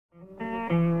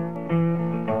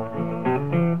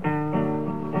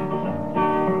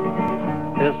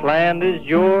land is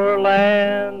your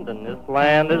land, and this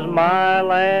land is my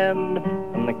land,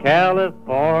 from the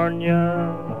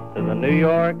California to the New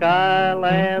York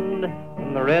Island,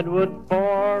 from the Redwood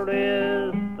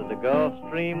Forest to the Gulf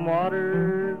Stream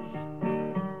waters.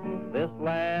 This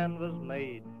land was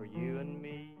made for you and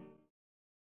me.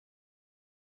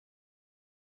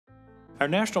 Our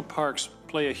national parks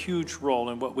play a huge role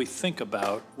in what we think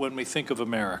about when we think of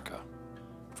America.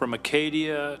 From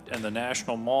Acadia and the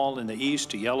National Mall in the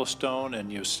east to Yellowstone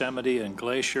and Yosemite and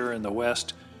Glacier in the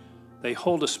west, they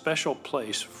hold a special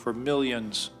place for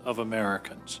millions of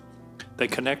Americans. They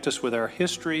connect us with our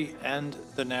history and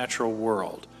the natural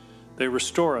world. They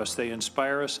restore us, they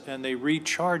inspire us, and they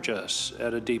recharge us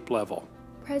at a deep level.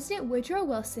 President Woodrow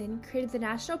Wilson created the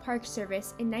National Park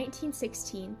Service in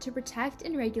 1916 to protect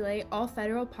and regulate all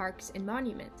federal parks and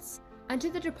monuments. Under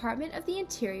the Department of the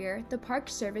Interior, the Park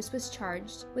Service was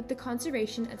charged with the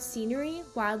conservation of scenery,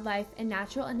 wildlife, and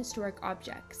natural and historic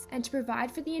objects, and to provide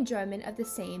for the enjoyment of the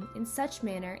same in such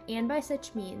manner and by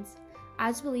such means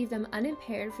as will leave them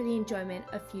unimpaired for the enjoyment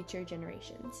of future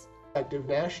generations. Active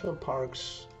national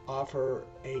parks offer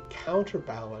a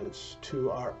counterbalance to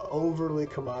our overly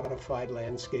commodified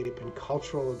landscape and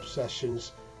cultural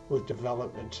obsessions with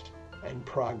development and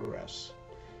progress.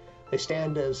 They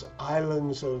stand as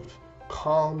islands of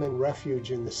calm and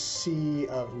refuge in the sea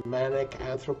of manic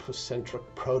anthropocentric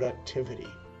productivity.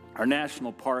 Our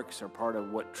national parks are part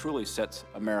of what truly sets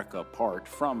America apart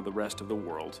from the rest of the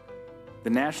world. The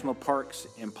National Parks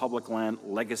and Public Land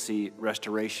Legacy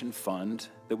Restoration Fund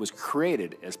that was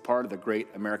created as part of the Great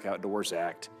America Outdoors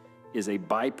Act is a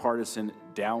bipartisan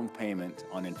down payment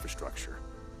on infrastructure.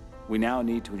 We now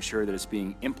need to ensure that it's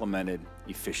being implemented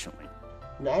efficiently.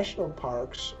 National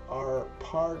parks are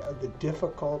part of the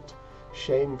difficult,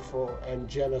 shameful, and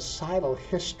genocidal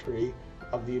history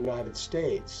of the United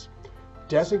States.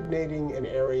 Designating an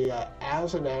area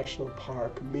as a national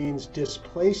park means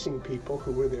displacing people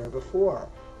who were there before,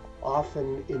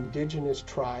 often indigenous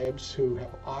tribes who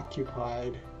have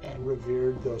occupied and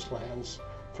revered those lands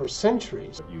for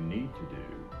centuries. What you need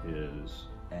to do is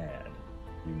add,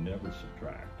 you never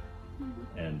subtract.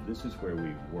 And this is where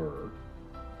we were,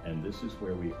 and this is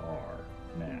where we are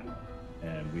now,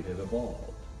 and we have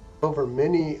evolved. Over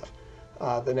many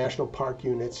the national park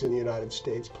units in the United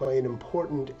States play an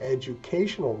important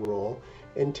educational role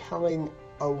in telling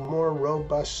a more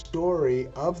robust story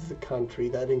of the country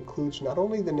that includes not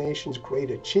only the nation's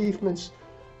great achievements,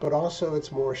 but also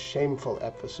its more shameful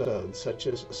episodes, such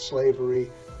as slavery,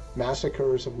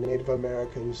 massacres of Native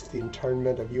Americans, the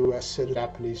internment of U.S. citizens of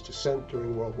Japanese descent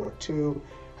during World War II,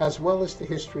 as well as the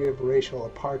history of racial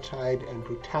apartheid and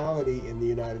brutality in the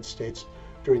United States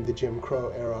during the Jim Crow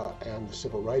era and the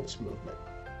Civil Rights Movement.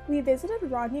 We visited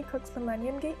Rodney Cook's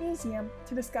Millennium Gate Museum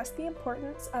to discuss the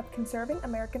importance of conserving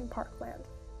American parkland.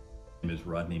 My name is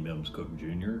Rodney Mims Cook,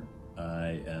 Jr.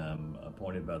 I am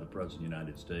appointed by the President of the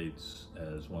United States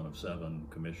as one of 7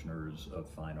 commissioners of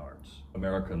fine arts.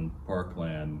 American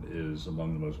parkland is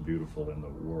among the most beautiful in the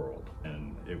world,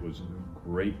 and it was a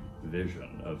great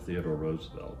vision of Theodore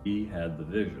Roosevelt. He had the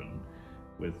vision,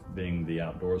 with being the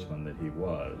outdoorsman that he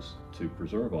was, to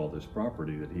preserve all this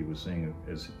property that he was seeing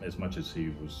as much as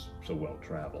he was so well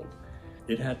traveled.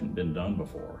 It hadn't been done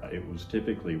before. It was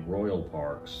typically royal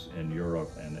parks in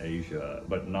Europe and Asia,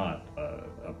 but not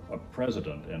a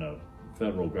president and a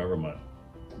federal government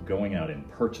going out and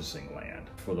purchasing land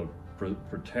for the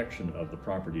protection of the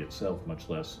property itself, much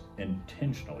less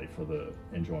intentionally for the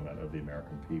enjoyment of the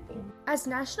American people. As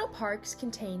national parks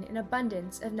contain an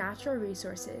abundance of natural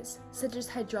resources, such as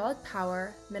hydraulic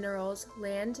power, minerals,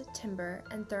 land, timber,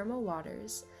 and thermal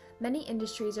waters, many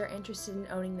industries are interested in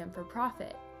owning them for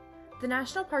profit. The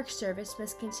National Park Service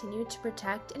must continue to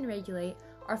protect and regulate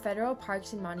our federal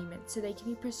parks and monuments so they can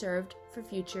be preserved for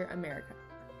future America.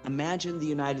 Imagine the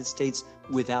United States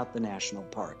without the national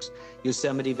parks.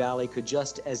 Yosemite Valley could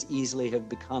just as easily have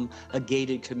become a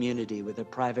gated community with a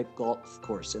private golf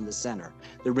course in the center.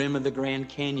 The rim of the Grand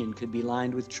Canyon could be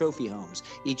lined with trophy homes,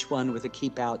 each one with a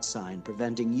keep out sign,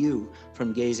 preventing you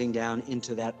from gazing down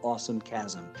into that awesome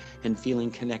chasm and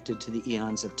feeling connected to the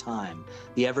eons of time.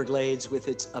 The Everglades, with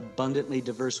its abundantly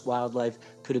diverse wildlife,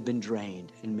 could have been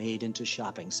drained and made into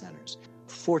shopping centers.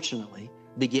 Fortunately,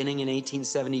 beginning in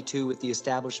 1872 with the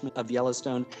establishment of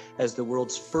Yellowstone as the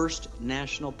world's first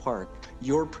national park,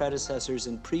 your predecessors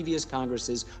in previous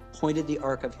Congresses pointed the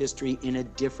arc of history in a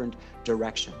different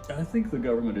direction. I think the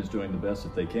government is doing the best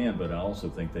that they can, but I also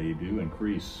think they do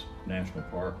increase national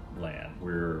park land.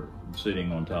 We're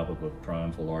sitting on top of a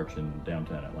triumphal arch in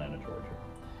downtown Atlanta, Georgia.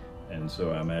 And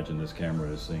so I imagine this camera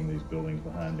is seeing these buildings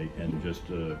behind me, and just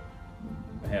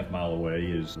a half-mile away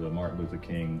is the Martin Luther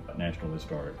King National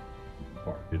Historic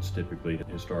Park. It's typically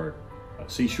historic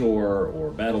seashore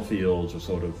or battlefields or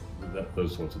sort of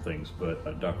those sorts of things,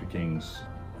 but Dr. King's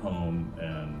home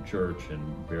and church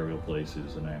and burial place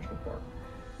is a national park.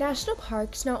 National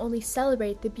parks not only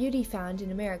celebrate the beauty found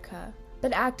in America,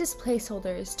 but act as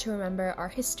placeholders to remember our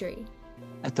history.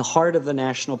 At the heart of the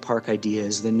national park idea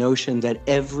is the notion that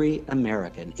every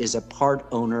American is a part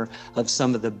owner of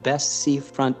some of the best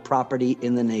seafront property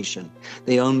in the nation.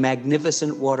 They own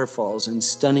magnificent waterfalls and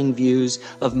stunning views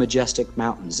of majestic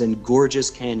mountains and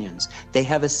gorgeous canyons. They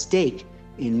have a stake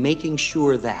in making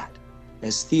sure that,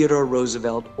 as Theodore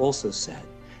Roosevelt also said,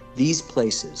 these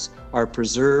places are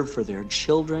preserved for their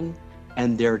children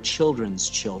and their children's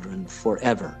children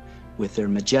forever, with their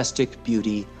majestic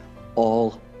beauty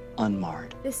all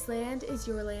unmarred. This land is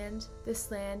your land, this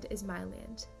land is my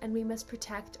land, and we must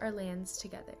protect our lands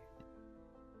together.